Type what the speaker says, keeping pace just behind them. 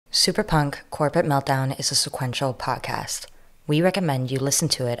Superpunk Corporate Meltdown is a sequential podcast. We recommend you listen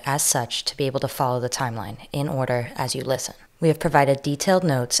to it as such to be able to follow the timeline in order as you listen. We have provided detailed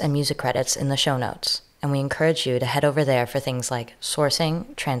notes and music credits in the show notes, and we encourage you to head over there for things like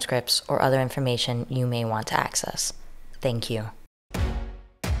sourcing, transcripts, or other information you may want to access. Thank you.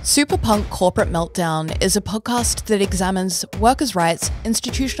 Superpunk Corporate Meltdown is a podcast that examines workers' rights,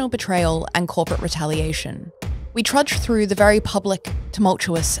 institutional betrayal, and corporate retaliation. We trudge through the very public,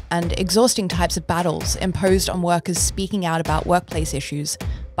 tumultuous, and exhausting types of battles imposed on workers speaking out about workplace issues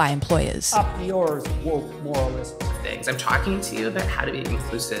by employers. Up yours, woke moralists. Things. I'm talking to you about how to be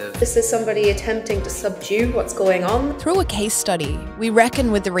inclusive. This is somebody attempting to subdue what's going on. Through a case study, we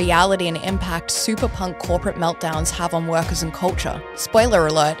reckon with the reality and impact superpunk corporate meltdowns have on workers and culture. Spoiler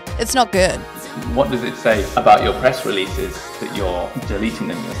alert, it's not good. What does it say about your press releases that you're deleting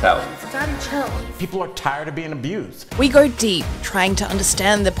them yourself? Daddy, chill. People are tired of being abused. We go deep, trying to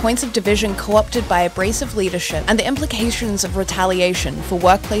understand the points of division co-opted by abrasive leadership and the implications of retaliation for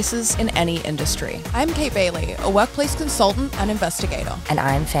workplaces in any industry. I'm Kate Bailey, a workplace consultant and investigator. And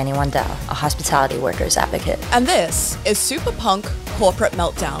I'm Fanny Wandell, a hospitality workers advocate. And this is Superpunk Corporate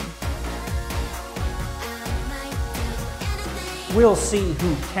Meltdown. We'll see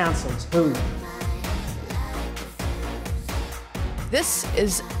who cancels who. This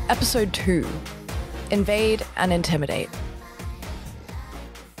is episode 2, Invade and Intimidate.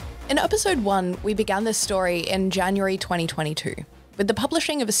 In episode 1, we began this story in January 2022 with the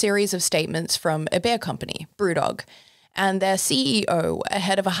publishing of a series of statements from a beer company, Brewdog, and their CEO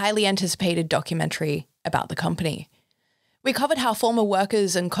ahead of a highly anticipated documentary about the company. We covered how former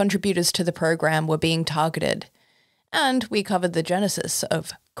workers and contributors to the program were being targeted, and we covered the genesis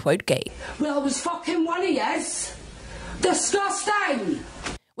of Quotegate. Well, I was fucking one of yes. Disgusting!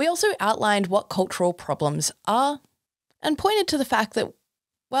 We also outlined what cultural problems are and pointed to the fact that,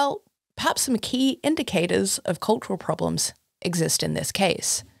 well, perhaps some key indicators of cultural problems exist in this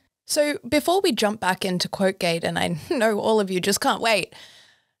case. So before we jump back into Quotegate, and I know all of you just can't wait,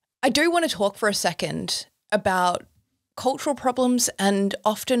 I do want to talk for a second about cultural problems and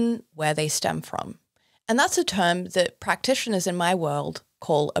often where they stem from. And that's a term that practitioners in my world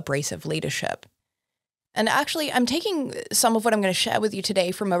call abrasive leadership. And actually, I'm taking some of what I'm going to share with you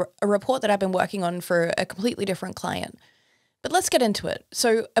today from a report that I've been working on for a completely different client. But let's get into it.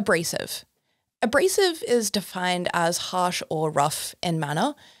 So, abrasive. Abrasive is defined as harsh or rough in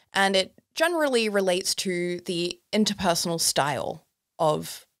manner, and it generally relates to the interpersonal style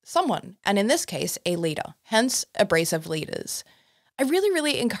of someone, and in this case, a leader, hence abrasive leaders. I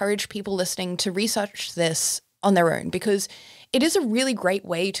really encourage people listening to research this on their own because it is a really great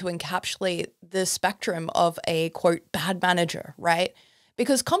way to encapsulate the spectrum of a, quote, bad manager, right?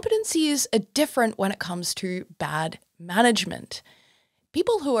 Because competencies are different when it comes to bad management.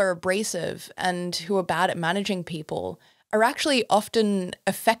 People who are abrasive and who are bad at managing people are actually often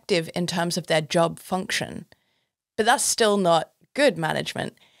effective in terms of their job function, but that's still not good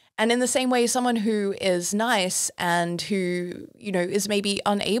management. And in the same way, someone who is nice and who, you know, is maybe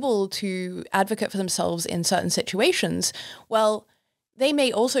unable to advocate for themselves in certain situations, well, they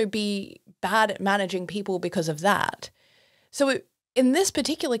may also be bad at managing people because of that. So in this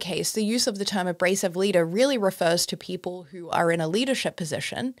particular case, the use of the term abrasive leader really refers to people who are in a leadership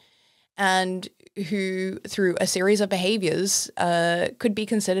position and who, through a series of behaviors, could be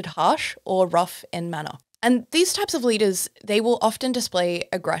considered harsh or rough in manner. And these types of leaders, they will often display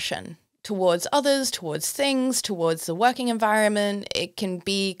aggression towards others, towards things, towards the working environment. It can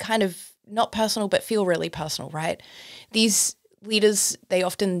be kind of not personal, but feel really personal, right? These leaders, they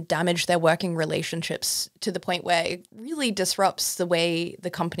often damage their working relationships to the point where it really disrupts the way the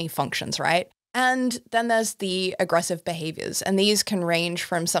company functions, right? And then there's the aggressive behaviors, and these can range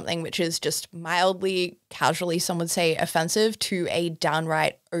from something which is just mildly, casually, some would say offensive, to a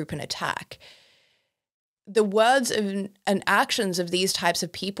downright open attack. The words and actions of these types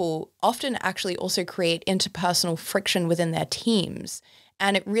of people often actually also create interpersonal friction within their teams,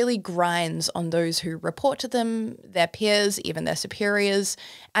 and it really grinds on those who report to them, their peers, even their superiors,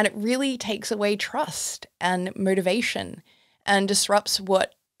 and it really takes away trust and motivation and disrupts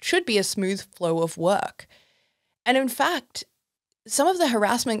what should be a smooth flow of work. And in fact, some of the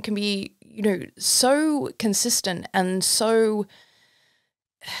harassment can be, you know, so consistent and so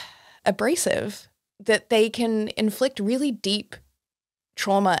abrasive that they can inflict really deep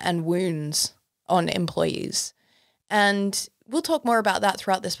trauma and wounds on employees. And we'll talk more about that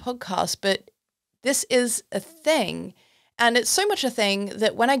throughout this podcast, but this is a thing. And it's so much a thing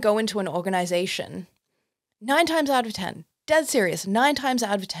that when I go into an organization, 9 times out of 10, dead serious, 9 times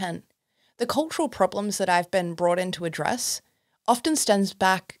out of 10, the cultural problems that I've been brought in to address often stems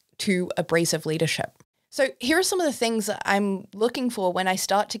back to abrasive leadership. So here are some of the things that I'm looking for when I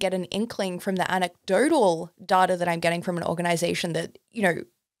start to get an inkling from the anecdotal data that I'm getting from an organization that,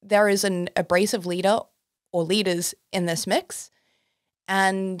 there is an abrasive leader or leaders in this mix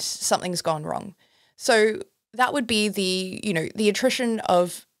and something's gone wrong. So that would be the attrition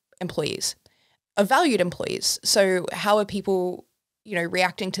of employees, of valued employees. So how are people,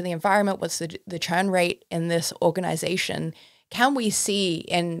 reacting to the environment? What's the churn rate in this organization? Can we see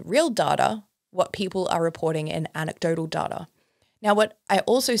in real data what people are reporting in anecdotal data? Now, what I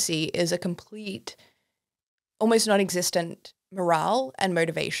also see is a complete, almost non-existent morale and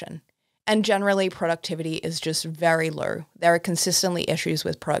motivation. And generally, productivity is just very low. There are consistently issues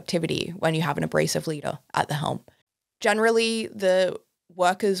with productivity when you have an abrasive leader at the helm. Generally, the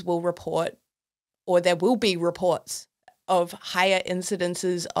workers will report, or there will be reports of higher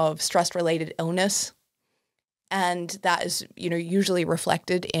incidences of stress-related illness. And that is, usually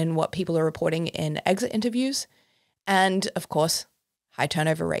reflected in what people are reporting in exit interviews. And of course, high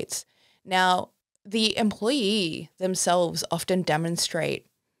turnover rates. Now, the employee themselves often demonstrate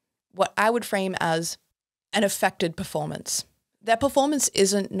what I would frame as an affected performance. Their performance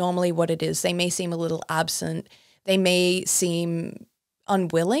isn't normally what it is. They may seem a little absent. They may seem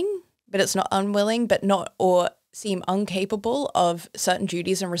unwilling, but it's not unwilling, or seem incapable of certain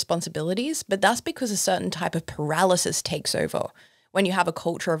duties and responsibilities. But that's because a certain type of paralysis takes over when you have a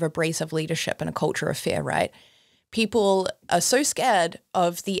culture of abrasive leadership and a culture of fear, right? People are so scared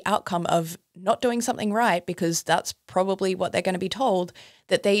of the outcome of not doing something right, because that's probably what they're going to be told,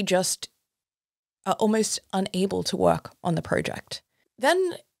 that they just are almost unable to work on the project.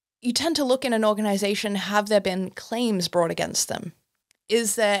 Then you tend to look in an organization, have there been claims brought against them?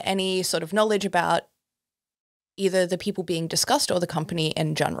 Is there any sort of knowledge about either the people being discussed or the company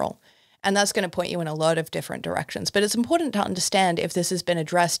in general? And that's going to point you in a lot of different directions. But it's important to understand if this has been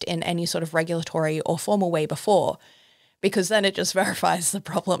addressed in any sort of regulatory or formal way before, because then it just verifies the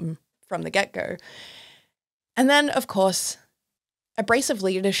problem from the get-go. And then, of course, abrasive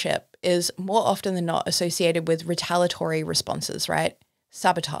leadership is more often than not associated with retaliatory responses, right?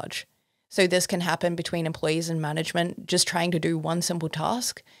 Sabotage. So this can happen between employees and management just trying to do one simple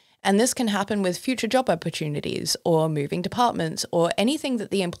task. And this can happen with future job opportunities or moving departments or anything that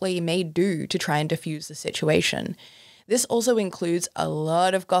the employee may do to try and diffuse the situation. This also includes a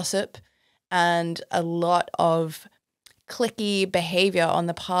lot of gossip and a lot of cliquey behavior on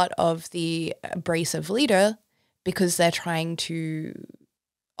the part of the abrasive leader, because they're trying to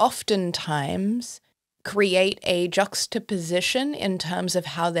oftentimes create a juxtaposition in terms of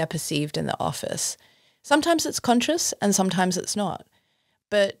how they're perceived in the office. Sometimes it's conscious and sometimes it's not.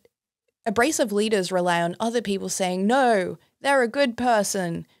 But abrasive leaders rely on other people saying, no, they're a good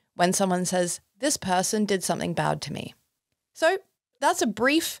person, when someone says, this person did something bad to me. So that's a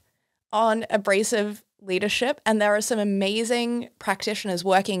brief on abrasive leadership. And there are some amazing practitioners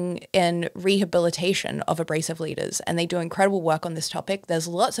working in rehabilitation of abrasive leaders, and they do incredible work on this topic. There's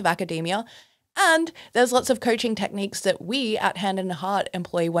lots of academia, and there's lots of coaching techniques that we at Hand and Heart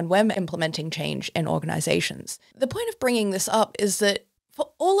employ when we're implementing change in organizations. The point of bringing this up is that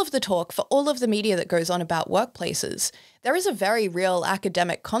for all of the talk, for all of the media that goes on about workplaces, there is a very real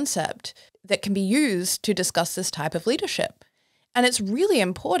academic concept that can be used to discuss this type of leadership. And it's really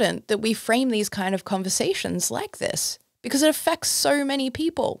important that we frame these kind of conversations like this, because it affects so many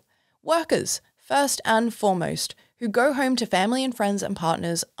people. Workers, first and foremost, who go home to family and friends and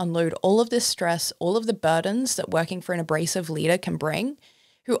partners, unload all of this stress, all of the burdens that working for an abrasive leader can bring,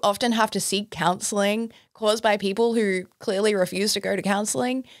 who often have to seek counseling caused by people who clearly refuse to go to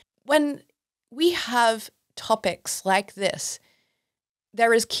counseling. When we have topics like this,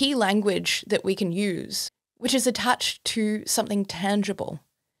 there is key language that we can use, which is attached to something tangible,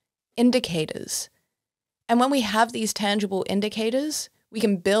 indicators. And when we have these tangible indicators, we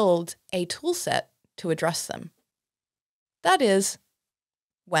can build a tool set to address them. That is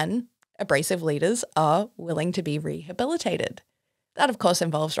when abrasive leaders are willing to be rehabilitated. That, of course,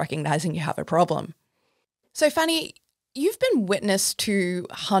 involves recognizing you have a problem. So, Fanny, you've been witness to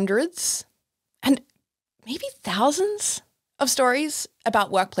hundreds and maybe thousands of stories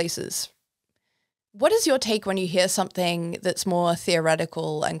about workplaces. What is your take when you hear something that's more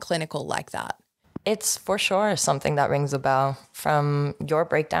theoretical and clinical like that? It's for sure something that rings a bell. From your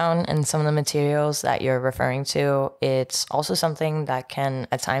breakdown and some of the materials that you're referring to, it's also something that can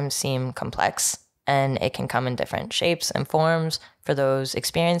at times seem complex, and it can come in different shapes and forms for those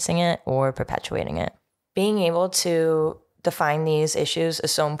experiencing it or perpetuating it. Being able to define these issues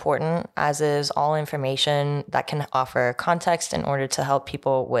is so important, as is all information that can offer context in order to help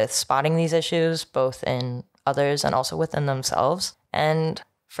people with spotting these issues, both in others and also within themselves. And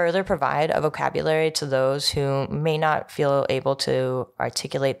further provide a vocabulary to those who may not feel able to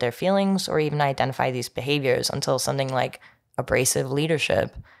articulate their feelings or even identify these behaviors until something like abrasive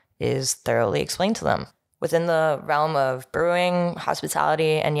leadership is thoroughly explained to them. Within the realm of brewing,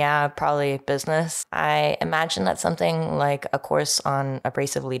 hospitality, and yeah, probably business, I imagine that something like a course on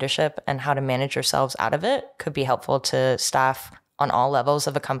abrasive leadership and how to manage yourselves out of it could be helpful to staff on all levels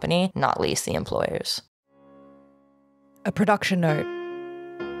of a company, not least the employers. A production note.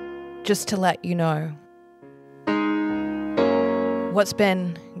 Just to let you know what's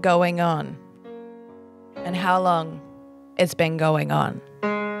been going on and how long it's been going on.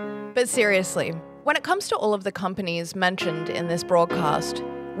 But seriously, when it comes to all of the companies mentioned in this broadcast,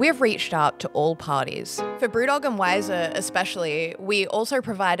 we've reached out to all parties. For Brewdog and Wiser especially, we also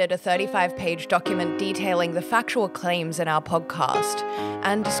provided a 35-page document detailing the factual claims in our podcast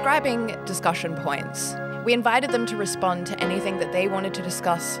and describing discussion points. We invited them to respond to anything that they wanted to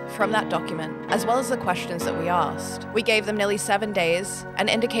discuss from that document, as well as the questions that we asked. We gave them nearly 7 days and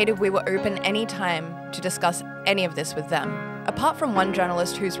indicated we were open any time to discuss any of this with them. Apart from one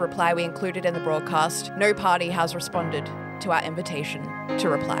journalist whose reply we included in the broadcast, no party has responded to our invitation to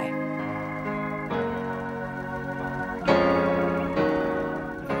reply.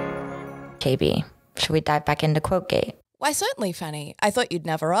 KB, should we dive back into Quotegate? Why, certainly, Fanny. I thought you'd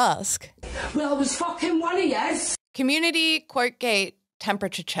never ask. Well, I was fucking one of yes. Community Quotegate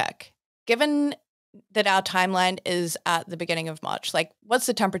temperature check. Given that our timeline is at the beginning of March, what's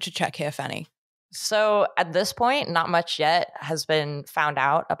the temperature check here, Fanny? So at this point, not much yet has been found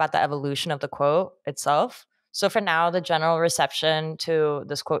out about the evolution of the quote itself. So for now, the general reception to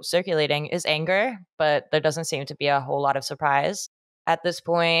this quote circulating is anger, but there doesn't seem to be a whole lot of surprise. At this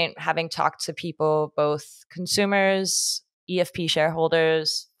point, having talked to people, both consumers, EFP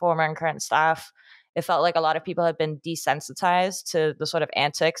shareholders, former and current staff, it felt like a lot of people have been desensitized to the sort of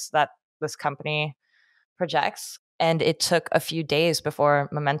antics that this company projects. And it took a few days before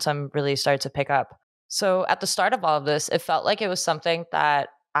momentum really started to pick up. So at the start of all of this, it felt like it was something that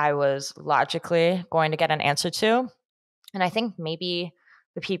I was logically going to get an answer to. And I think maybe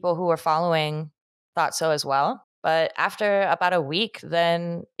the people who were following thought so as well. But after about a week,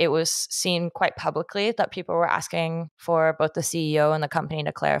 then it was seen quite publicly that people were asking for both the CEO and the company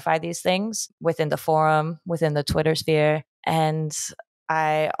to clarify these things within the forum, within the Twitter sphere. And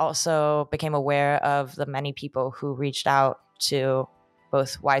I also became aware of the many people who reached out to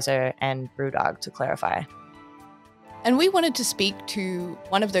both Wiser and Brewdog to clarify. And we wanted to speak to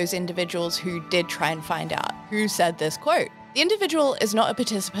one of those individuals who did try and find out who said this quote. The individual is not a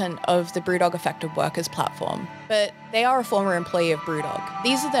participant of the Brewdog Affected Workers platform, but they are a former employee of Brewdog.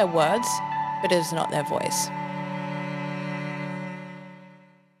 These are their words, but it is not their voice.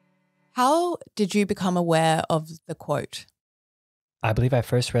 How did you become aware of the quote? I believe I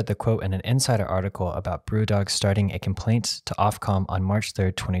first read the quote in an insider article about Brewdog starting a complaint to Ofcom on March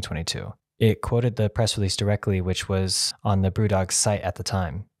 3rd, 2022. It quoted the press release directly, which was on the Brewdog site at the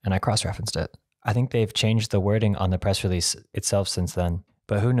time, and I cross-referenced it. I think they've changed the wording on the press release itself since then,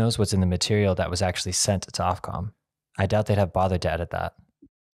 but who knows what's in the material that was actually sent to Ofcom. I doubt they'd have bothered to edit that.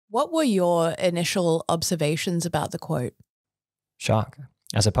 What were your initial observations about the quote? Shock.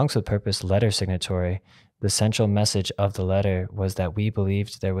 As a Punks with Purpose letter signatory, the central message of the letter was that we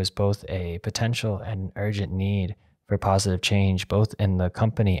believed there was both a potential and an urgent need for positive change, both in the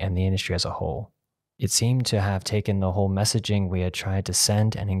company and the industry as a whole. It seemed to have taken the whole messaging we had tried to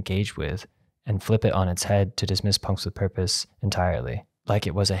send and engage with and flip it on its head to dismiss Punks with Purpose entirely, like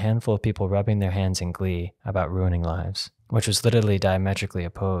it was a handful of people rubbing their hands in glee about ruining lives, which was literally diametrically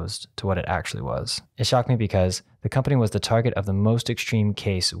opposed to what it actually was. It shocked me because the company was the target of the most extreme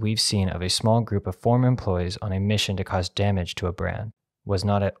case we've seen of a small group of former employees on a mission to cause damage to a brand. Was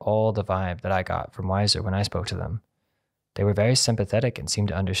not at all the vibe that I got from Wiser when I spoke to them. They were very sympathetic and seemed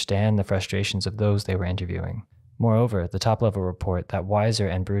to understand the frustrations of those they were interviewing. Moreover, the top-level report that Wiser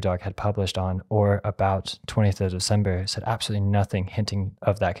and Brewdog had published on or about 20th of December said absolutely nothing hinting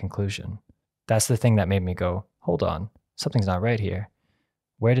of that conclusion. That's the thing that made me go, hold on, something's not right here.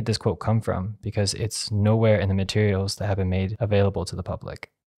 Where did this quote come from? Because it's nowhere in the materials that have been made available to the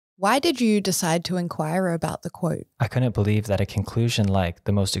public. Why did you decide to inquire about the quote? I couldn't believe that a conclusion like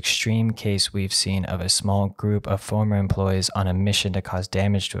the most extreme case we've seen of a small group of former employees on a mission to cause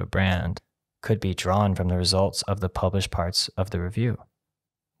damage to a brand could be drawn from the results of the published parts of the review.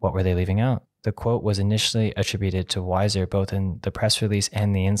 What were they leaving out? The quote was initially attributed to Wiser both in the press release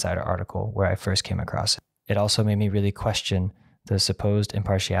and the insider article where I first came across it. It also made me really question the supposed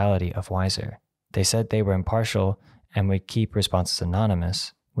impartiality of Wiser. They said they were impartial and would keep responses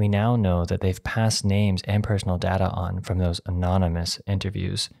anonymous, We now know that they've passed names and personal data on from those anonymous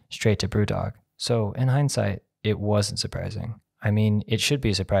interviews straight to BrewDog. So in hindsight, it wasn't surprising. I mean, it should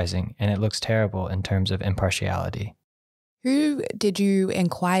be surprising, and it looks terrible in terms of impartiality. Who did you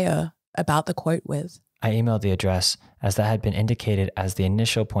inquire about the quote with? I emailed the address, as that had been indicated as the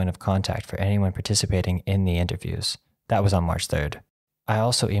initial point of contact for anyone participating in the interviews. That was on March 3rd. I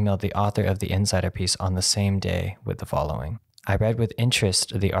also emailed the author of the insider piece on the same day with the following. I read with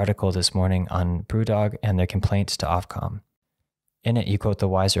interest the article this morning on BrewDog and their complaints to Ofcom. In it, you quote the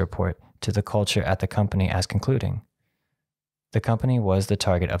Weiser report to the culture at the company as concluding, "The company was the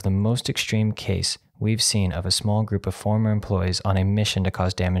target of the most extreme case we've seen of a small group of former employees on a mission to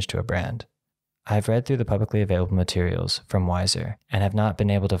cause damage to a brand. I've read through the publicly available materials from Weiser and have not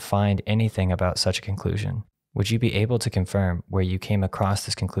been able to find anything about such a conclusion. Would you be able to confirm where you came across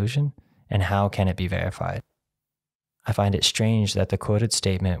this conclusion, and how can it be verified? I find it strange that the quoted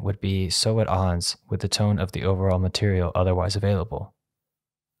statement would be so at odds with the tone of the overall material otherwise available."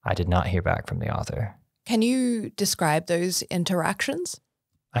 I did not hear back from the author. Can you describe those interactions?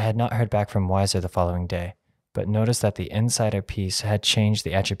 I had not heard back from Weiser the following day, but noticed that the insider piece had changed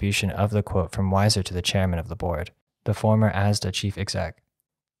the attribution of the quote from Weiser to the chairman of the board, the former ASDA chief exec.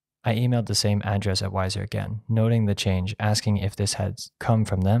 I emailed the same address at Weiser again, noting the change, asking if this had come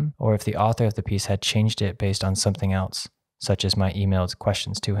from them or if the author of the piece had changed it based on something else, such as my emailed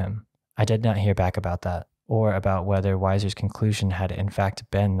questions to him. I did not hear back about that, or about whether Weiser's conclusion had in fact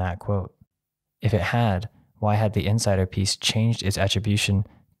been that quote. If it had, why had the insider piece changed its attribution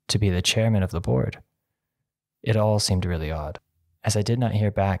to be the chairman of the board? It all seemed really odd. As I did not hear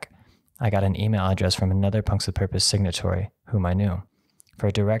back, I got an email address from another Punks with Purpose signatory, whom I knew, for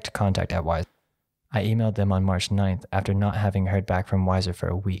a direct contact at Weiser. I emailed them on March 9th after not having heard back from Weiser for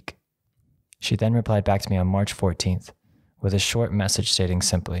a week. She then replied back to me on March 14th with a short message stating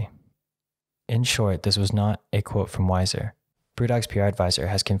simply, "In short, this was not a quote from Weiser. BrewDog's PR advisor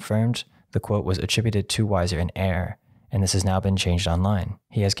has confirmed the quote was attributed to Weiser in error, and this has now been changed online.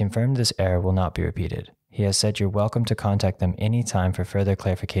 He has confirmed this error will not be repeated. He has said you're welcome to contact them anytime for further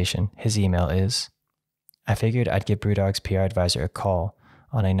clarification. His email is..." I figured I'd give BrewDog's PR advisor a call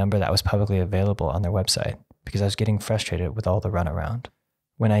on a number that was publicly available on their website, because I was getting frustrated with all the runaround.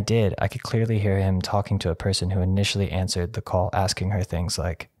 When I did, I could clearly hear him talking to a person who initially answered the call, asking her things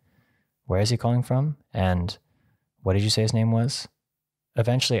like, "Where is he calling from?" and "What did you say his name was?"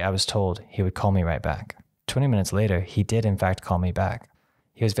 Eventually, I was told he would call me right back. 20 minutes later, he did in fact call me back.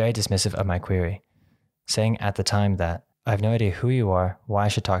 He was very dismissive of my query, saying at the time that, "I have no idea who you are, why I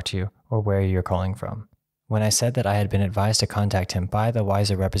should talk to you, or where you're calling from." When I said that I had been advised to contact him by the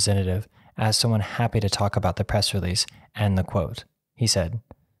Weiser representative as someone happy to talk about the press release and the quote, he said,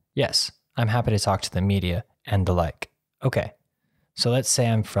 "Yes, I'm happy to talk to the media and the like." Okay, so let's say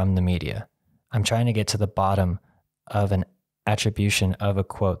I'm from the media. I'm trying to get to the bottom of an attribution of a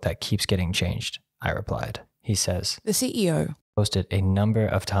quote that keeps getting changed, I replied. He says, The CEO posted a number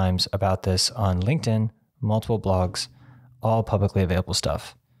of times about this on LinkedIn, multiple blogs, all publicly available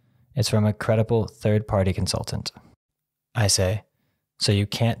stuff. It's from a credible third-party consultant. I say, "So you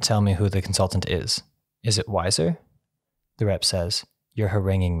can't tell me who the consultant is. Is it Weiser?" The rep says, "You're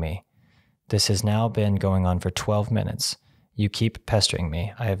haranguing me. This has now been going on for 12 minutes. You keep pestering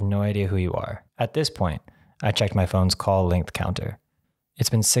me. I have no idea who you are." At this point, I checked my phone's call length counter. It's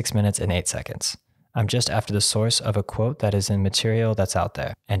been 6 minutes and 8 seconds. I'm just after the source of a quote that is in material that's out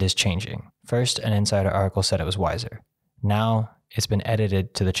there and is changing. First, an insider article said it was Weiser. Now, it's been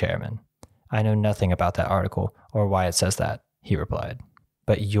edited to the chairman. "I know nothing about that article or why it says that," he replied.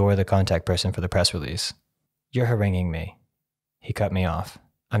 "But you're the contact person for the press release." "You're haranguing me." He cut me off.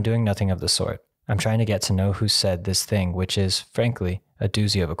 "I'm doing nothing of the sort. I'm trying to get to know who said this thing, which is, frankly, a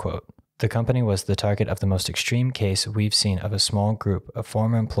doozy of a quote. The company was the target of the most extreme case we've seen of a small group of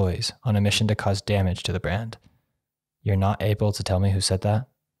former employees on a mission to cause damage to the brand. You're not able to tell me who said that?"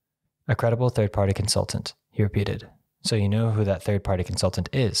 "A credible third-party consultant," he repeated. "So you know who that third-party consultant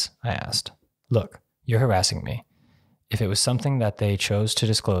is?" I asked. "Look, you're harassing me. If it was something that they chose to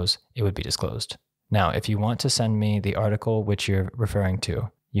disclose, it would be disclosed. Now, if you want to send me the article which you're referring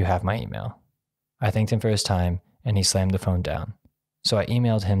to, you have my email." I thanked him for his time, and he slammed the phone down. So I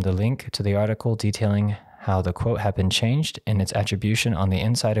emailed him the link to the article detailing how the quote had been changed in its attribution on the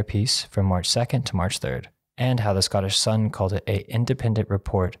insider piece from March 2nd to March 3rd, and how the Scottish Sun called it a independent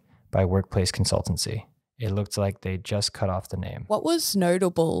report by Workplace Consultancy. It looked like they just cut off the name. What was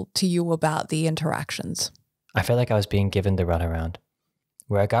notable to you about the interactions? I felt like I was being given the runaround.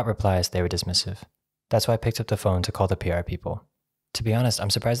 Where I got replies, they were dismissive. That's why I picked up the phone to call the PR people. To be honest,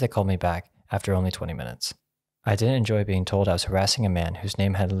 I'm surprised they called me back after only 20 minutes. I didn't enjoy being told I was harassing a man whose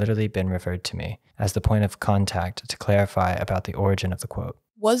name had literally been referred to me as the point of contact to clarify about the origin of the quote.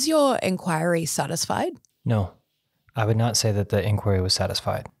 Was your inquiry satisfied? No, I would not say that the inquiry was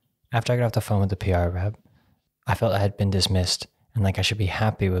satisfied. After I got off the phone with the PR rep, I felt I had been dismissed and like I should be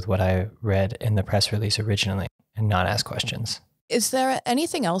happy with what I read in the press release originally and not ask questions. Is there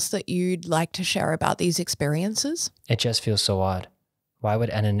anything else that you'd like to share about these experiences? It just feels so odd. Why would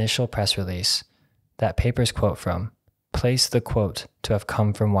an initial press release that papers quote from place the quote to have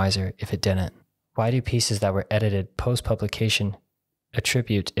come from Weiser if it didn't? Why do pieces that were edited post-publication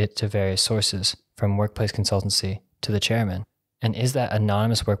attribute it to various sources, from workplace consultancy to the chairman? And is that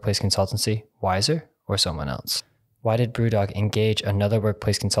anonymous workplace consultancy Weiser or someone else? Why did BrewDog engage another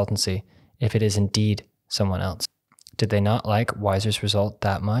workplace consultancy if it is indeed someone else? Did they not like Weiser's result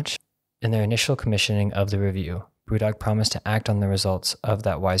that much? In their initial commissioning of the review, BrewDog promised to act on the results of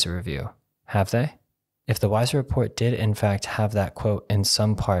that Weiser review. Have they? If the Weiser report did in fact have that quote in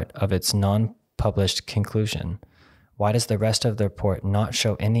some part of its non-published conclusion, why does the rest of the report not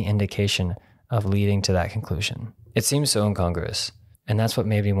show any indication of leading to that conclusion? It seems so incongruous, and that's what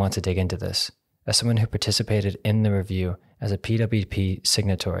made me want to dig into this. As someone who participated in the review as a PWP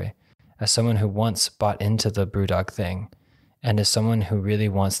signatory, as someone who once bought into the BrewDog thing, and as someone who really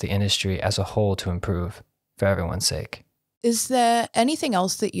wants the industry as a whole to improve, for everyone's sake. Is there anything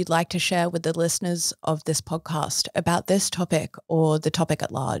else that you'd like to share with the listeners of this podcast about this topic or the topic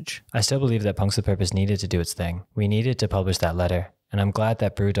at large? I still believe that Punks with Purpose needed to do its thing. We needed to publish that letter, and I'm glad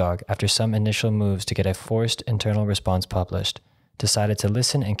that BrewDog, after some initial moves to get a forced internal response published, decided to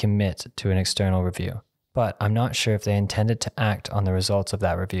listen and commit to an external review. But I'm not sure if they intended to act on the results of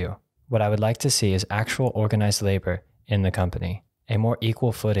that review. What I would like to see is actual organized labor in the company, a more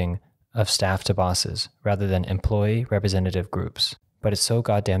equal footing of staff to bosses rather than employee representative groups. But it's so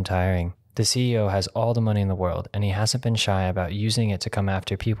goddamn tiring. The CEO has all the money in the world, and he hasn't been shy about using it to come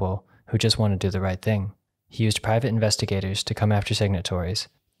after people who just want to do the right thing. He used private investigators to come after signatories.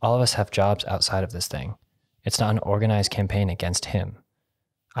 All of us have jobs outside of this thing. It's not an organized campaign against him.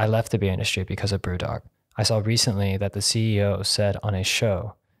 I left the beer industry because of BrewDog. I saw recently that the CEO said on a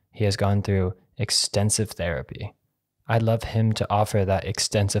show he has gone through extensive therapy. I'd love him to offer that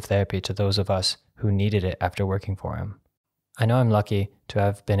extensive therapy to those of us who needed it after working for him. I know I'm lucky to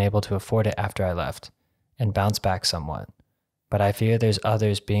have been able to afford it after I left and bounce back somewhat, but I fear there's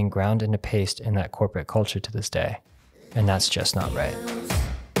others being ground into paste in that corporate culture to this day, and that's just not right.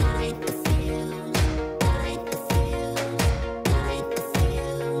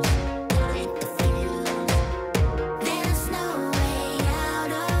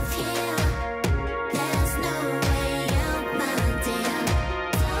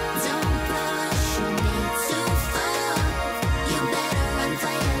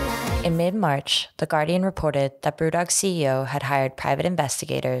 In mid-March, The Guardian reported that BrewDog's CEO had hired private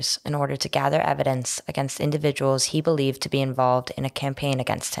investigators in order to gather evidence against individuals he believed to be involved in a campaign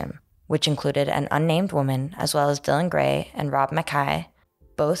against him, which included an unnamed woman as well as Dylan Gray and Rob Mackay,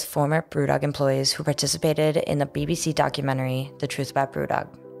 both former BrewDog employees who participated in the BBC documentary The Truth About BrewDog.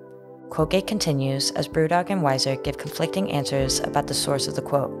 Quotegate continues as BrewDog and Weiser give conflicting answers about the source of the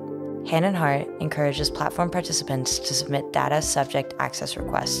quote. Hand and Heart encourages platform participants to submit data subject access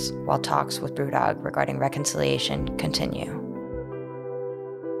requests, while talks with BrewDog regarding reconciliation continue.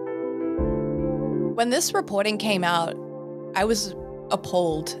 When this reporting came out, I was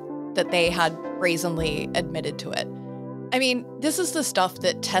appalled that they had brazenly admitted to it. I mean, this is the stuff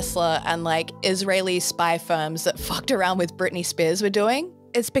that Tesla and Israeli spy firms that fucked around with Britney Spears were doing.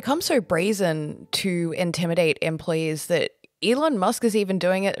 It's become so brazen to intimidate employees that Elon Musk is even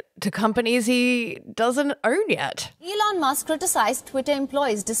doing it to companies he doesn't own yet. Elon Musk criticized Twitter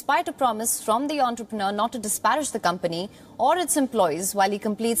employees despite a promise from the entrepreneur not to disparage the company or its employees while he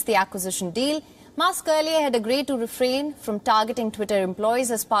completes the acquisition deal. Musk earlier had agreed to refrain from targeting Twitter employees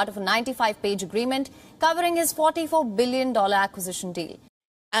as part of a 95-page agreement covering his $44 billion acquisition deal.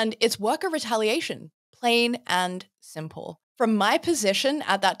 And it's worker retaliation, plain and simple. From my position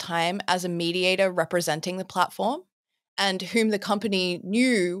at that time as a mediator representing the platform, and whom the company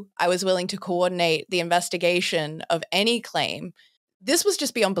knew I was willing to coordinate the investigation of any claim, this was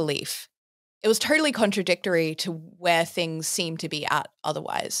just beyond belief. It was totally contradictory to where things seemed to be at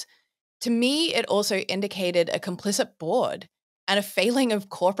otherwise. To me, it also indicated a complicit board and a failing of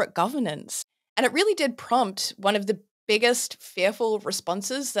corporate governance. And it really did prompt one of the biggest fearful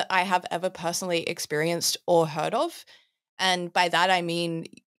responses that I have ever personally experienced or heard of. And by that, I mean,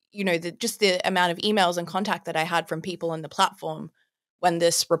 just the amount of emails and contact that I had from people in the platform when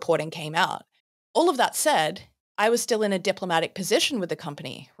this reporting came out. All of that said, I was still in a diplomatic position with the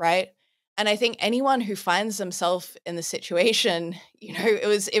company, right? And I think anyone who finds themselves in the situation,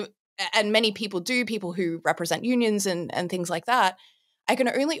 and many people do, people who represent unions and things like that, I can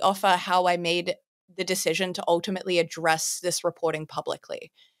only offer how I made the decision to ultimately address this reporting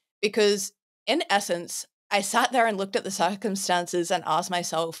publicly. Because in essence, I sat there and looked at the circumstances and asked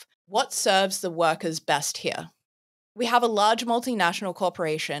myself, what serves the workers best here? We have a large multinational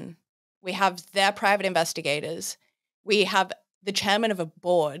corporation. We have their private investigators. We have the chairman of a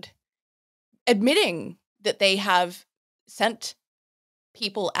board admitting that they have sent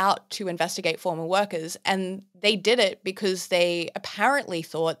people out to investigate former workers, and they did it because they apparently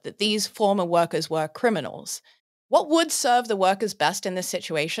thought that these former workers were criminals. What would serve the workers best in this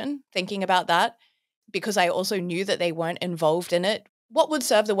situation? Thinking about that, because I also knew that they weren't involved in it, what would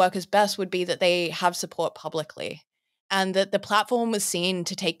serve the workers best would be that they have support publicly, and that the platform was seen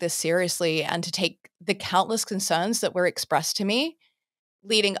to take this seriously and to take the countless concerns that were expressed to me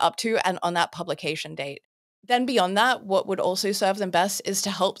leading up to and on that publication date. Then beyond that, what would also serve them best is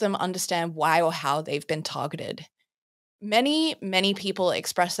to help them understand why or how they've been targeted. Many, many people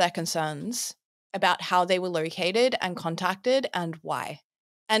expressed their concerns about how they were located and contacted and why.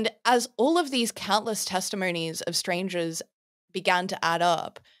 And as all of these countless testimonies of strangers began to add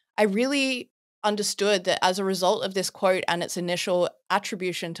up, I really understood that as a result of this quote and its initial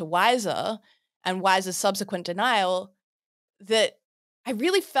attribution to Weiser and Weiser's subsequent denial, that I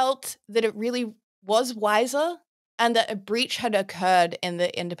really felt that it really was Weiser and that a breach had occurred in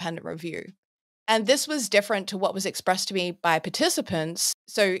the independent review. And this was different to what was expressed to me by participants.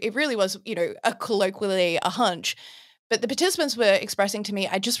 So it really was, colloquially a hunch. But the participants were expressing to me,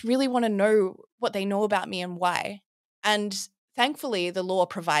 I just really want to know what they know about me and why. And thankfully, the law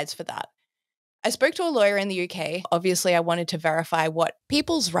provides for that. I spoke to a lawyer in the UK. Obviously, I wanted to verify what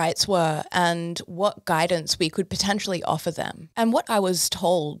people's rights were and what guidance we could potentially offer them. And what I was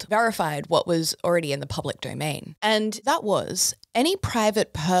told verified what was already in the public domain. And that was any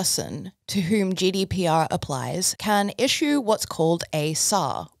private person to whom GDPR applies can issue what's called a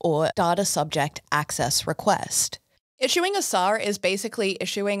SAR, or Data Subject Access Request. Issuing a SAR is basically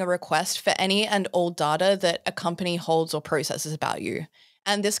issuing a request for any and all data that a company holds or processes about you.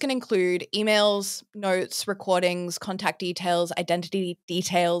 And this can include emails, notes, recordings, contact details, identity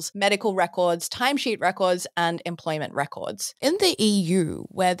details, medical records, timesheet records, and employment records. In the EU,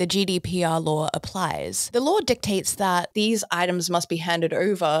 where the GDPR law applies, the law dictates that these items must be handed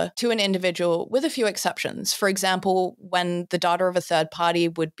over to an individual with a few exceptions. For example, when the data of a third party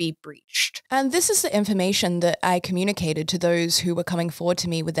would be breached. And this is the information that I communicated to those who were coming forward to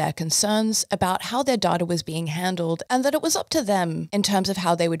me with their concerns about how their data was being handled, and that it was up to them in terms of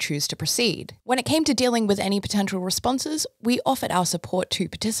how they would choose to proceed. When it came to dealing with any potential responses, we offered our support to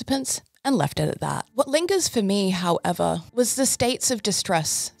participants and left it at that. What lingers for me, however, was the states of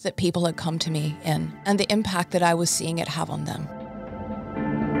distress that people had come to me in and the impact that I was seeing it have on them.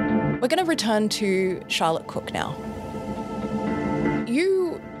 We're going to return to Charlotte Cook now.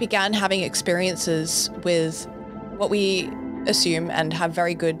 You began having experiences with what we assume and have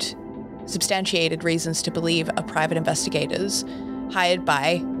very good substantiated reasons to believe are private investigators hired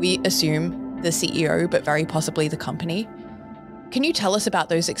by, we assume, the CEO, but very possibly the company. Can you tell us about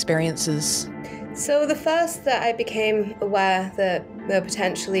those experiences? So the first that I became aware that there were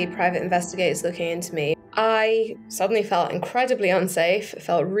potentially private investigators looking into me, I suddenly felt incredibly unsafe. It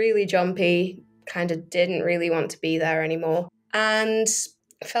felt really jumpy, kind of didn't really want to be there anymore, and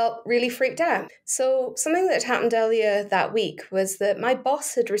felt really freaked out. So something that happened earlier that week was that my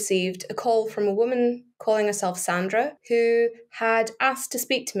boss had received a call from a woman calling herself Sandra, who had asked to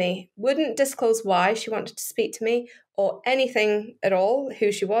speak to me, wouldn't disclose why she wanted to speak to me or anything at all,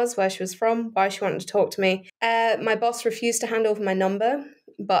 who she was, where she was from, why she wanted to talk to me. My boss refused to hand over my number,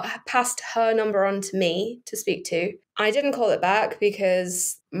 but passed her number on to me to speak to. I didn't call it back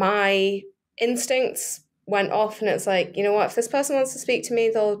because my instincts went off, and it's like, you know what, if this person wants to speak to me,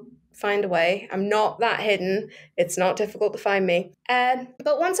 they'll find a way. I'm not that hidden. It's not difficult to find me.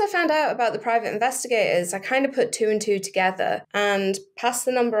 But once I found out about the private investigators, I kind of put two and two together and passed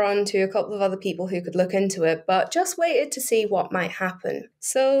the number on to a couple of other people who could look into it, but just waited to see what might happen.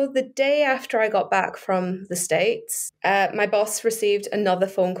 So the day after I got back from the States, my boss received another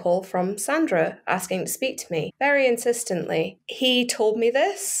phone call from Sandra asking to speak to me very insistently. He told me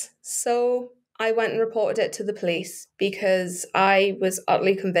this, so I went and reported it to the police because I was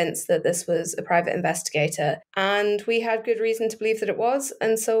utterly convinced that this was a private investigator, and we had good reason to believe that it was,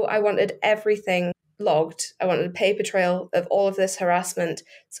 and so I wanted everything logged. I wanted a paper trail of all of this harassment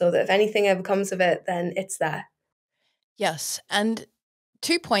so that if anything ever comes of it, then it's there. Yes, and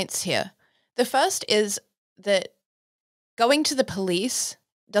 2 points here. The first is that going to the police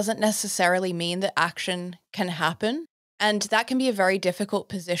doesn't necessarily mean that action can happen. And that can be a very difficult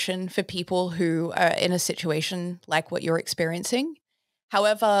position for people who are in a situation like what you're experiencing.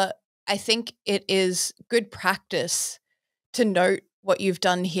 However, I think it is good practice to note what you've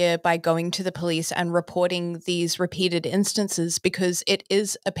done here by going to the police and reporting these repeated instances, because it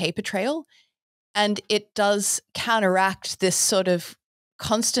is a paper trail and it does counteract this sort of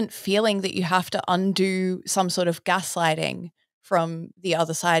constant feeling that you have to undo some sort of gaslighting from the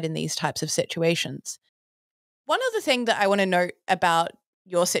other side in these types of situations. One other thing that I want to note about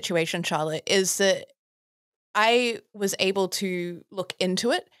your situation, Charlotte, is that I was able to look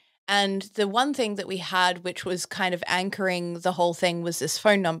into it. And the one thing that we had, which was kind of anchoring the whole thing, was this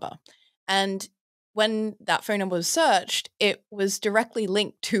phone number. And when that phone number was searched, it was directly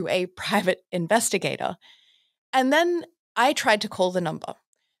linked to a private investigator. And then I tried to call the number.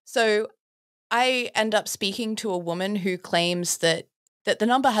 So I end up speaking to a woman who claims that the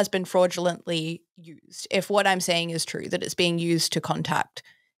number has been fraudulently used, if what I'm saying is true, that it's being used to contact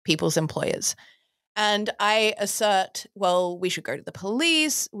people's employers. And I assert, well, we should go to the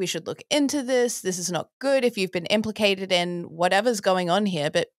police. We should look into this. This is not good if you've been implicated in whatever's going on here,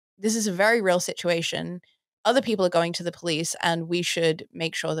 but this is a very real situation. Other people are going to the police and we should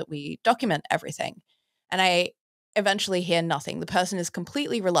make sure that we document everything. And I eventually hear nothing. The person is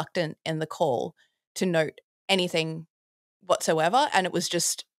completely reluctant in the call to note anything whatsoever. And it was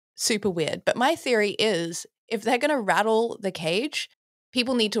just super weird. But my theory is if they're going to rattle the cage,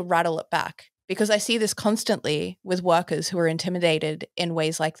 people need to rattle it back, because I see this constantly with workers who are intimidated in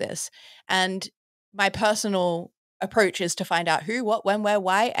ways like this. And my personal approach is to find out who, what, when, where,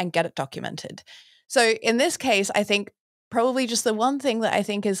 why, and get it documented. So in this case, I think probably just the one thing that I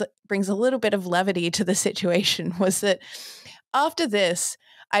think brings a little bit of levity to the situation was that after this,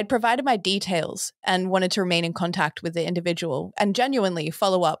 I'd provided my details and wanted to remain in contact with the individual and genuinely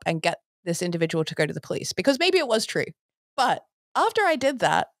follow up and get this individual to go to the police, because maybe it was true. But after I did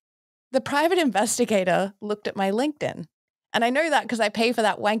that, the private investigator looked at my LinkedIn. And I know that because I pay for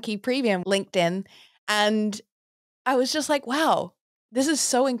that wanky premium LinkedIn. And I was just like, wow, this is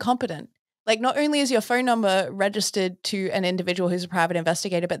so incompetent. Like, not only is your phone number registered to an individual who's a private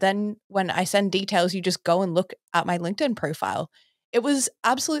investigator, but then when I send details, you just go and look at my LinkedIn profile. It was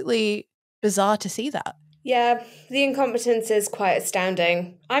absolutely bizarre to see that. Yeah, the incompetence is quite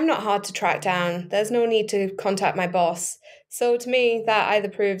astounding. I'm not hard to track down. There's no need to contact my boss. So to me, that either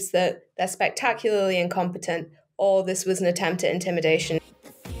proves that they're spectacularly incompetent or this was an attempt at intimidation.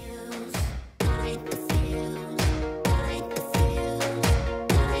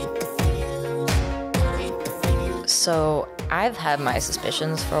 So I've had my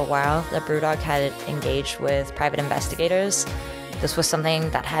suspicions for a while that BrewDog had engaged with private investigators. This was something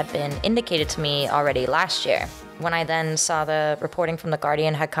that had been indicated to me already last year. When I then saw the reporting from The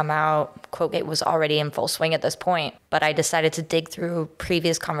Guardian had come out, Quotegate was already in full swing at this point, but I decided to dig through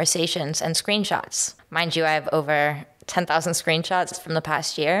previous conversations and screenshots. Mind you, I have over 10,000 screenshots from the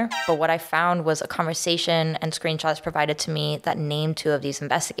past year, but what I found was a conversation and screenshots provided to me that named two of these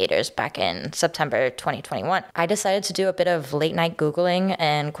investigators back in September 2021. I decided to do a bit of late night Googling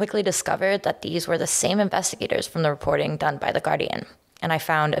and quickly discovered that these were the same investigators from the reporting done by The Guardian. And I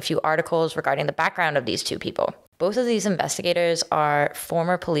found a few articles regarding the background of these two people. Both of these investigators are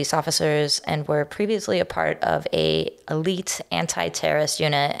former police officers and were previously a part of an elite anti-terrorist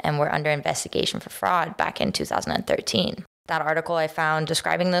unit and were under investigation for fraud back in 2013. That article I found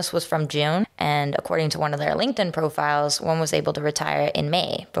describing this was from June, and according to one of their LinkedIn profiles, one was able to retire in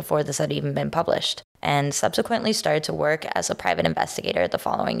May before this had even been published, and subsequently started to work as a private investigator the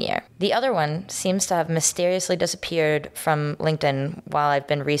following year. The other one seems to have mysteriously disappeared from LinkedIn while I've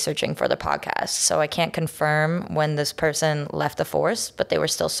been researching for the podcast, so I can't confirm when this person left the force, but they were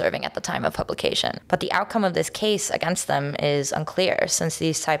still serving at the time of publication. But the outcome of this case against them is unclear, since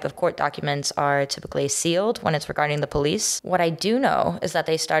these type of court documents are typically sealed when it's regarding the police. What I do know is that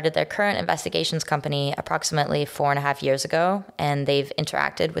they started their current investigations company approximately 4.5 years ago, and they've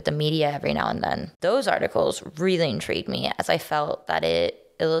interacted with the media every now and then. Those articles really intrigued me, as I felt that it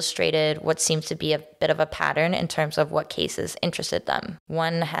illustrated what seems to be a bit of a pattern in terms of what cases interested them.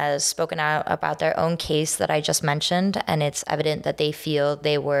 One has spoken out about their own case that I just mentioned, and it's evident that they feel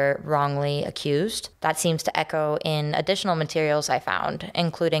they were wrongly accused. That seems to echo in additional materials I found,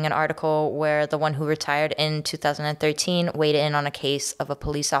 including an article where the one who retired in 2013 weighed in on a case of a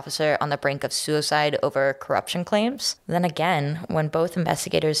police officer on the brink of suicide over corruption claims. Then again, when both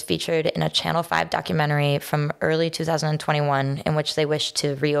investigators featured in a Channel 5 documentary from early 2021 in which they wished to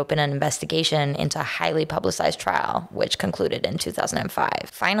to reopen an investigation into a highly publicized trial, which concluded in 2005.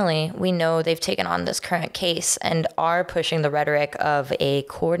 Finally, we know they've taken on this current case and are pushing the rhetoric of a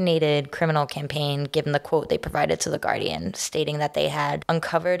coordinated criminal campaign, given the quote they provided to The Guardian, stating that they had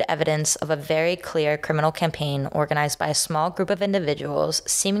uncovered evidence of a very clear criminal campaign organized by a small group of individuals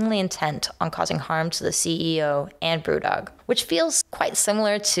seemingly intent on causing harm to the CEO and Brewdog, which feels quite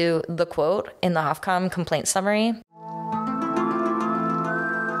similar to the quote in the Ofcom complaint summary.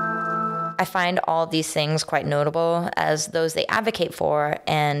 I find all of these things quite notable, as those they advocate for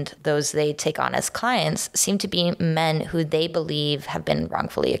and those they take on as clients seem to be men who they believe have been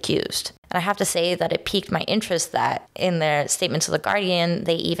wrongfully accused. And I have to say that it piqued my interest that in their statement to The Guardian,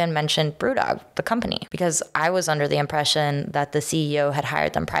 they even mentioned Brewdog, the company, because I was under the impression that the CEO had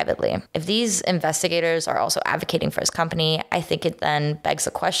hired them privately. If these investigators are also advocating for his company, I think it then begs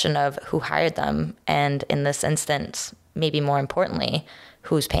the question of who hired them, and in this instance, maybe more importantly,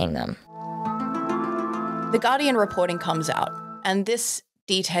 who's paying them. The Guardian reporting comes out, and this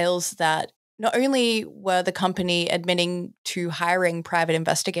details that not only were the company admitting to hiring private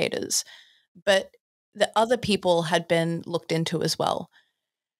investigators, but that other people had been looked into as well.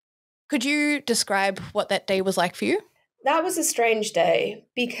 Could you describe what that day was like for you? That was a strange day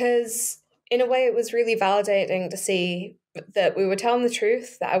because, in a way, it was really validating to see that we were telling the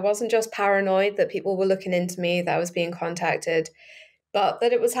truth, that I wasn't just paranoid, that people were looking into me, that I was being contacted, but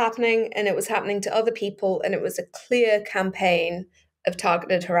that it was happening, and it was happening to other people, and it was a clear campaign of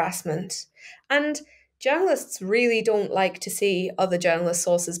targeted harassment. And journalists really don't like to see other journalist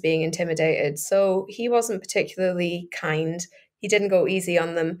sources being intimidated, so he wasn't particularly kind. He didn't go easy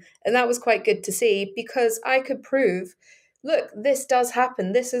on them, and that was quite good to see because I could prove, look, this does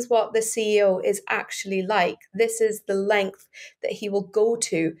happen. This is what the CEO is actually like. This is the length that he will go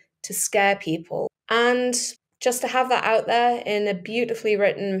to scare people. And just to have that out there in a beautifully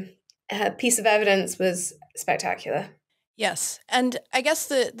written piece of evidence was spectacular. Yes. And I guess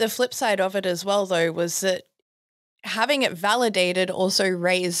the flip side of it as well, though, was that having it validated also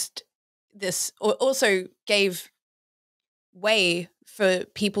also gave way for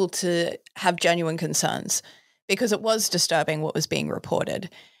people to have genuine concerns, because it was disturbing what was being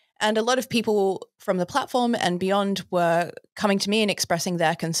reported. And a lot of people from the platform and beyond were coming to me and expressing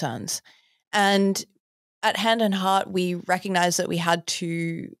their concerns. And at Hand and Heart, we recognized that we had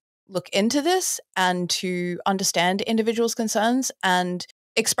to look into this and to understand individuals' concerns and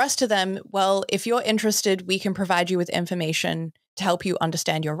express to them, well, if you're interested, we can provide you with information to help you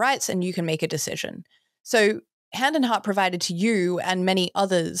understand your rights and you can make a decision. So Hand and Heart provided to you and many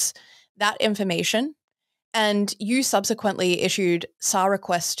others that information, and you subsequently issued SAR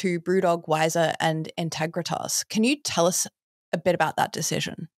requests to Brewdog, Wiser, and Integritas. Can you tell us a bit about that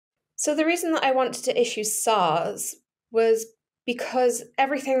decision? So the reason that I wanted to issue SARs was because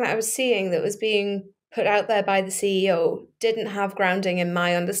everything that I was seeing that was being put out there by the CEO didn't have grounding in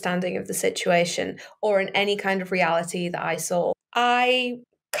my understanding of the situation or in any kind of reality that I saw. I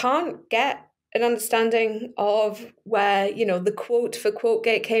can't get an understanding of where, the quote for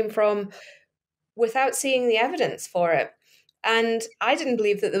Quotegate came from without seeing the evidence for it. And I didn't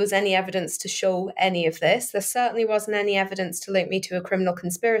believe that there was any evidence to show any of this. There certainly wasn't any evidence to link me to a criminal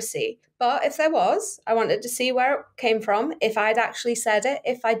conspiracy. But if there was, I wanted to see where it came from, if I'd actually said it,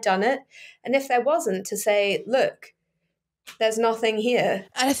 if I'd done it, and if there wasn't, to say, look, there's nothing here.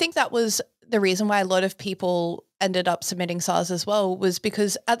 And I think that was the reason why a lot of people ended up submitting SARs as well, was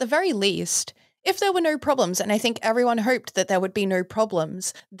because at the very least, if there were no problems, and I think everyone hoped that there would be no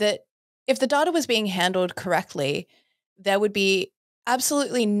problems, that if the data was being handled correctly, there would be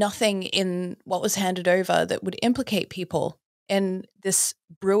absolutely nothing in what was handed over that would implicate people in this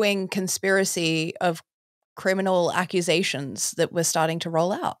brewing conspiracy of criminal accusations that we're starting to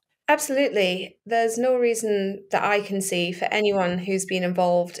roll out. Absolutely. There's no reason that I can see for anyone who's been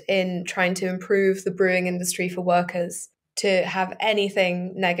involved in trying to improve the brewing industry for workers to have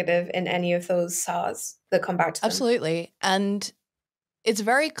anything negative in any of those SARs that come back to them. Absolutely. And it's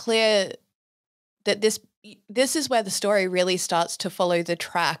very clear that this is where the story really starts to follow the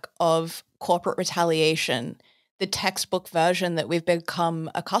track of corporate retaliation, the textbook version that we've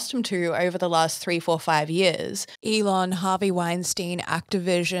become accustomed to over the last 3, 4, 5 years. Elon, Harvey Weinstein,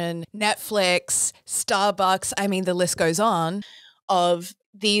 Activision, Netflix, Starbucks, I mean, the list goes on, of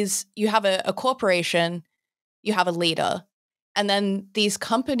these, you have a corporation, you have a leader, and then these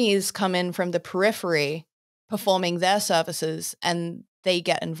companies come in from the periphery performing their services and they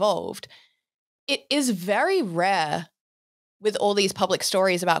get involved. It is very rare with all these public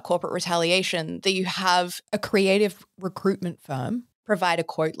stories about corporate retaliation that you have a creative recruitment firm provide a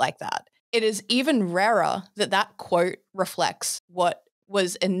quote like that. It is even rarer that that quote reflects what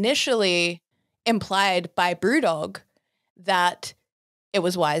was initially implied by Brewdog that it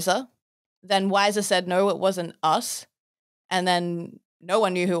was Wiser. Then Wiser said, no, it wasn't us. And then no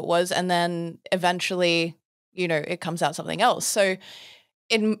one knew who it was. And then eventually, you know, it comes out something else. So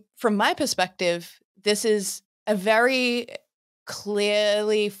from my perspective, this is a very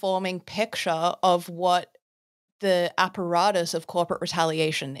clearly forming picture of what the apparatus of corporate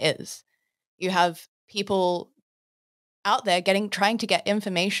retaliation is. You have people out there trying to get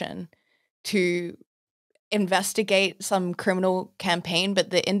information to investigate some criminal campaign, but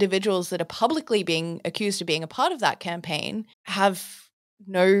the individuals that are publicly being accused of being a part of that campaign have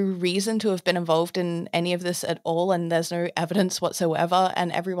no reason to have been involved in any of this at all, and there's no evidence whatsoever,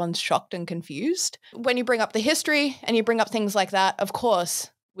 and everyone's shocked and confused. When you bring up the history and you bring up things like that, of course,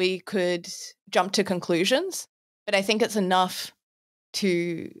 we could jump to conclusions, but I think it's enough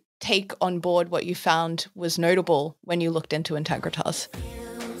to take on board what you found was notable when you looked into Integritas.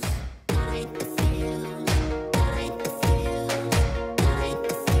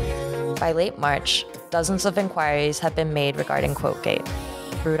 By late March, dozens of inquiries have been made regarding Quotegate.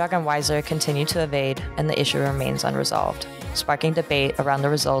 Brewdog and Wiser continue to evade, and the issue remains unresolved, sparking debate around the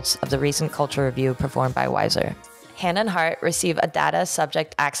results of the recent culture review performed by Wiser. Hand and Heart receive a data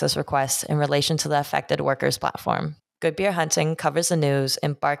subject access request in relation to the affected workers platform. Good Beer Hunting covers the news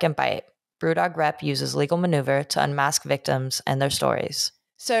in Bark and Bite. Brewdog Rep uses legal maneuver to unmask victims and their stories.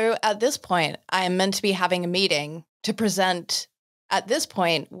 So at this point, I am meant to be having a meeting to present, at this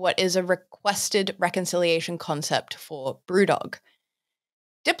point, what is a requested reconciliation concept for Brewdog.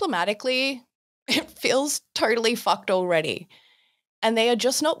 Diplomatically, it feels totally fucked already, and they are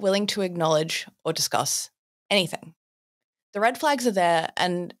just not willing to acknowledge or discuss anything. The red flags are there,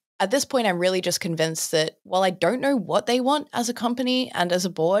 and at this point, I'm really just convinced that while I don't know what they want as a company and as a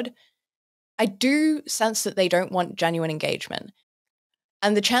board, I do sense that they don't want genuine engagement.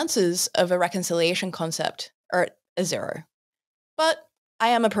 And the chances of a reconciliation concept are at a zero. But I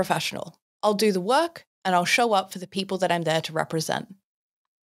am a professional. I'll do the work, and I'll show up for the people that I'm there to represent.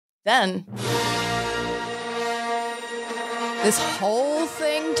 Then, this whole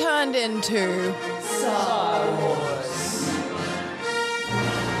thing turned into Star Wars.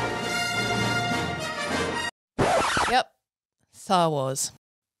 Yep, Star Wars.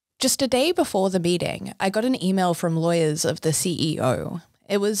 Just a day before the meeting, I got an email from lawyers of the CEO.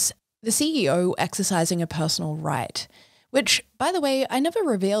 It was the CEO exercising a personal right, which, by the way, I never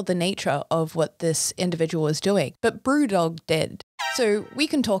revealed the nature of what this individual was doing, but Brewdog did. So we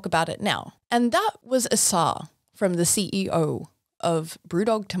can talk about it now. And that was a SAR from the CEO of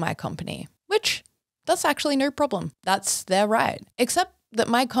Brewdog to my company, which that's actually no problem. That's their right. Except that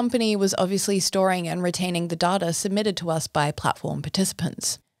my company was obviously storing and retaining the data submitted to us by platform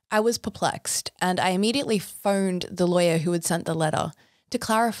participants. I was perplexed, and I immediately phoned the lawyer who had sent the letter to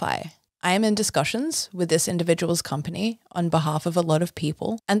clarify. I am in discussions with this individual's company on behalf of a lot of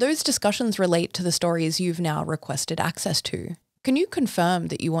people, and those discussions relate to the stories you've now requested access to. Can you confirm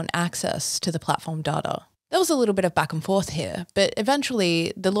that you want access to the platform data? There was a little bit of back and forth here, but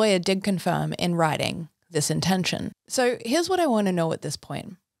eventually the lawyer did confirm in writing this intention. So here's what I want to know at this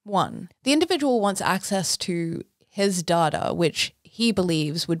point. 1, the individual wants access to his data, which he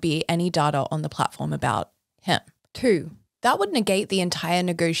believes would be any data on the platform about him. 2, that would negate the entire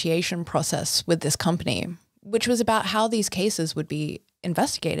negotiation process with this company, which was about how these cases would be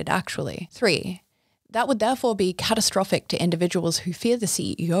investigated, actually. 3, that would therefore be catastrophic to individuals who fear the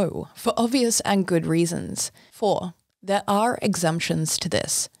CEO for obvious and good reasons. 4, there are exemptions to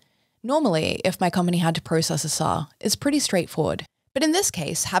this. Normally, if my company had to process a SAR, it's pretty straightforward. But in this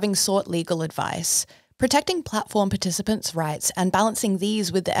case, having sought legal advice, protecting platform participants' rights and balancing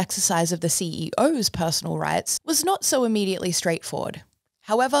these with the exercise of the CEO's personal rights was not so immediately straightforward.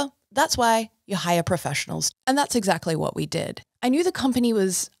 However, that's why you hire professionals, and that's exactly what we did. I knew the company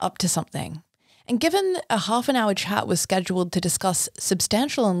was up to something. And given a half-an-hour chat was scheduled to discuss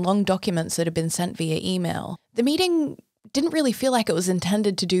substantial and long documents that had been sent via email, the meeting didn't really feel like it was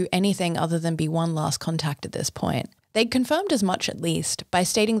intended to do anything other than be one last contact at this point. They'd confirmed as much, at least, by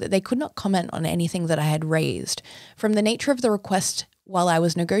stating that they could not comment on anything that I had raised, from the nature of the request while I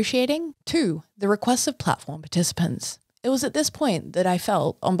was negotiating to the requests of platform participants. It was at this point that I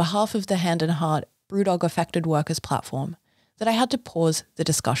felt, on behalf of the Hand and Heart Brewdog Affected Workers platform, that I had to pause the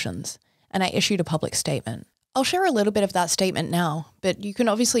discussions, and I issued a public statement. I'll share a little bit of that statement now, but you can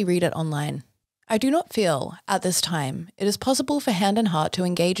obviously read it online. I do not feel, at this time, it is possible for Hand and Heart to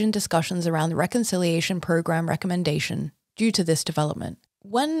engage in discussions around the reconciliation program recommendation due to this development.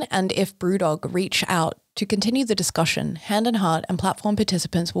 When and if Brewdog reach out to continue the discussion, Hand and Heart and platform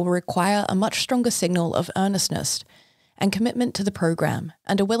participants will require a much stronger signal of earnestness and commitment to the program,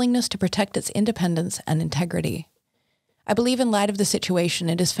 and a willingness to protect its independence and integrity. I believe in light of the situation,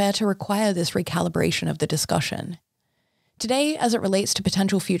 it is fair to require this recalibration of the discussion. Today, as it relates to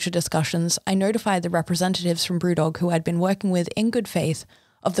potential future discussions, I notified the representatives from Brewdog who I'd been working with in good faith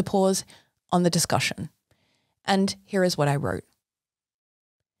of the pause on the discussion. And here is what I wrote.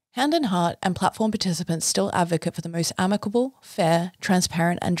 Hand in heart and platform participants still advocate for the most amicable, fair,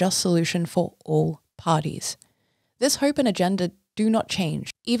 transparent and just solution for all parties. This hope and agenda do not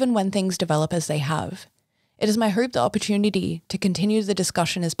change, even when things develop as they have. It is my hope the opportunity to continue the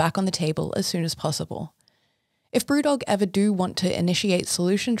discussion is back on the table as soon as possible. If Brewdog ever do want to initiate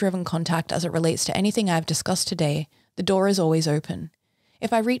solution-driven contact as it relates to anything I've discussed today, the door is always open.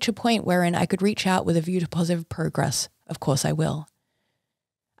 If I reach a point wherein I could reach out with a view to positive progress, of course I will.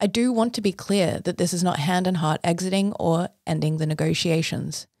 I do want to be clear that this is not Hand in Heart exiting or ending the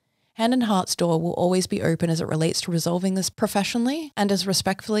negotiations. Hand in Heart's door will always be open as it relates to resolving this professionally and as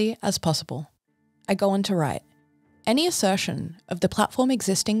respectfully as possible. I go on to write, any assertion of the platform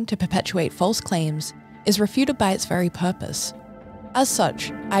existing to perpetuate false claims is refuted by its very purpose. As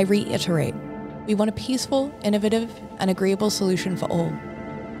such, I reiterate, we want a peaceful, innovative, and agreeable solution for all.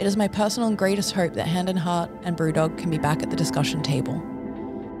 It is my personal and greatest hope that Hand in Heart and Brewdog can be back at the discussion table.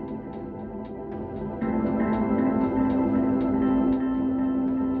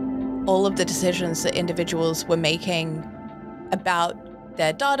 All of the decisions that individuals were making about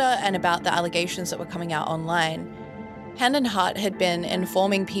their data and about the allegations that were coming out online, Hand in Heart had been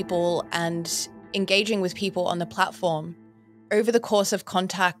informing people and engaging with people on the platform over the course of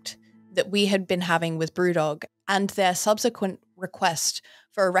contact that we had been having with Brewdog and their subsequent request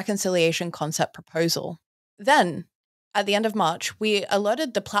for a reconciliation concept proposal. Then, at the end of March, we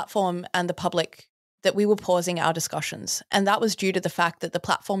alerted the platform and the public that we were pausing our discussions, and that was due to the fact that the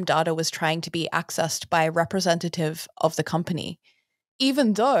platform data was trying to be accessed by a representative of the company,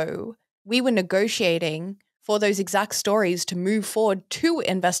 even though we were negotiating for those exact stories to move forward to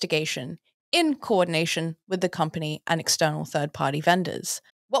investigation in coordination with the company and external third-party vendors.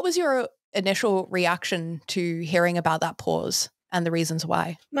 What was your initial reaction to hearing about that pause and the reasons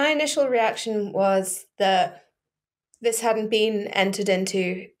why? My initial reaction was that this hadn't been entered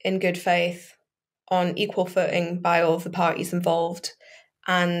into in good faith on equal footing by all of the parties involved,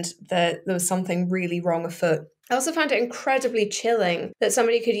 and that there was something really wrong afoot. I also found it incredibly chilling that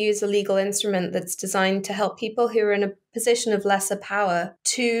somebody could use a legal instrument that's designed to help people who are in a position of lesser power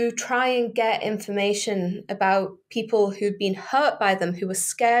to try and get information about people who'd been hurt by them, who were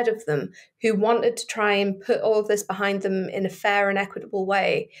scared of them, who wanted to try and put all of this behind them in a fair and equitable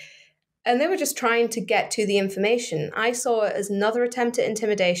way. And they were just trying to get to the information. I saw it as another attempt at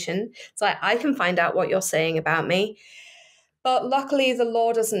intimidation. It's like, I can find out what you're saying about me. But luckily, the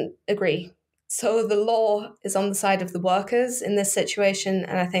law doesn't agree. So the law is on the side of the workers in this situation,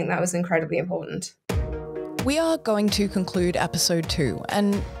 and I think that was incredibly important. We are going to conclude episode 2,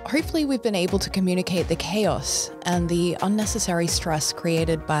 and hopefully we've been able to communicate the chaos and the unnecessary stress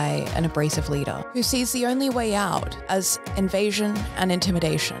created by an abrasive leader who sees the only way out as invasion and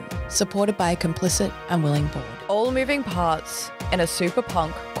intimidation, supported by a complicit and willing board. All moving parts in a super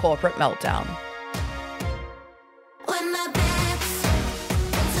punk corporate meltdown.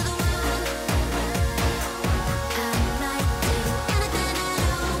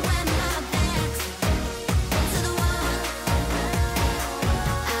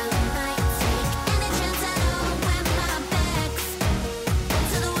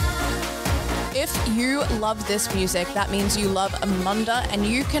 If you love this music, that means you love Amanda, and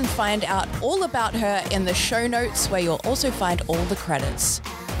you can find out all about her in the show notes, where you'll also find all the credits.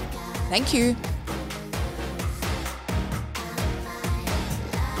 Thank you.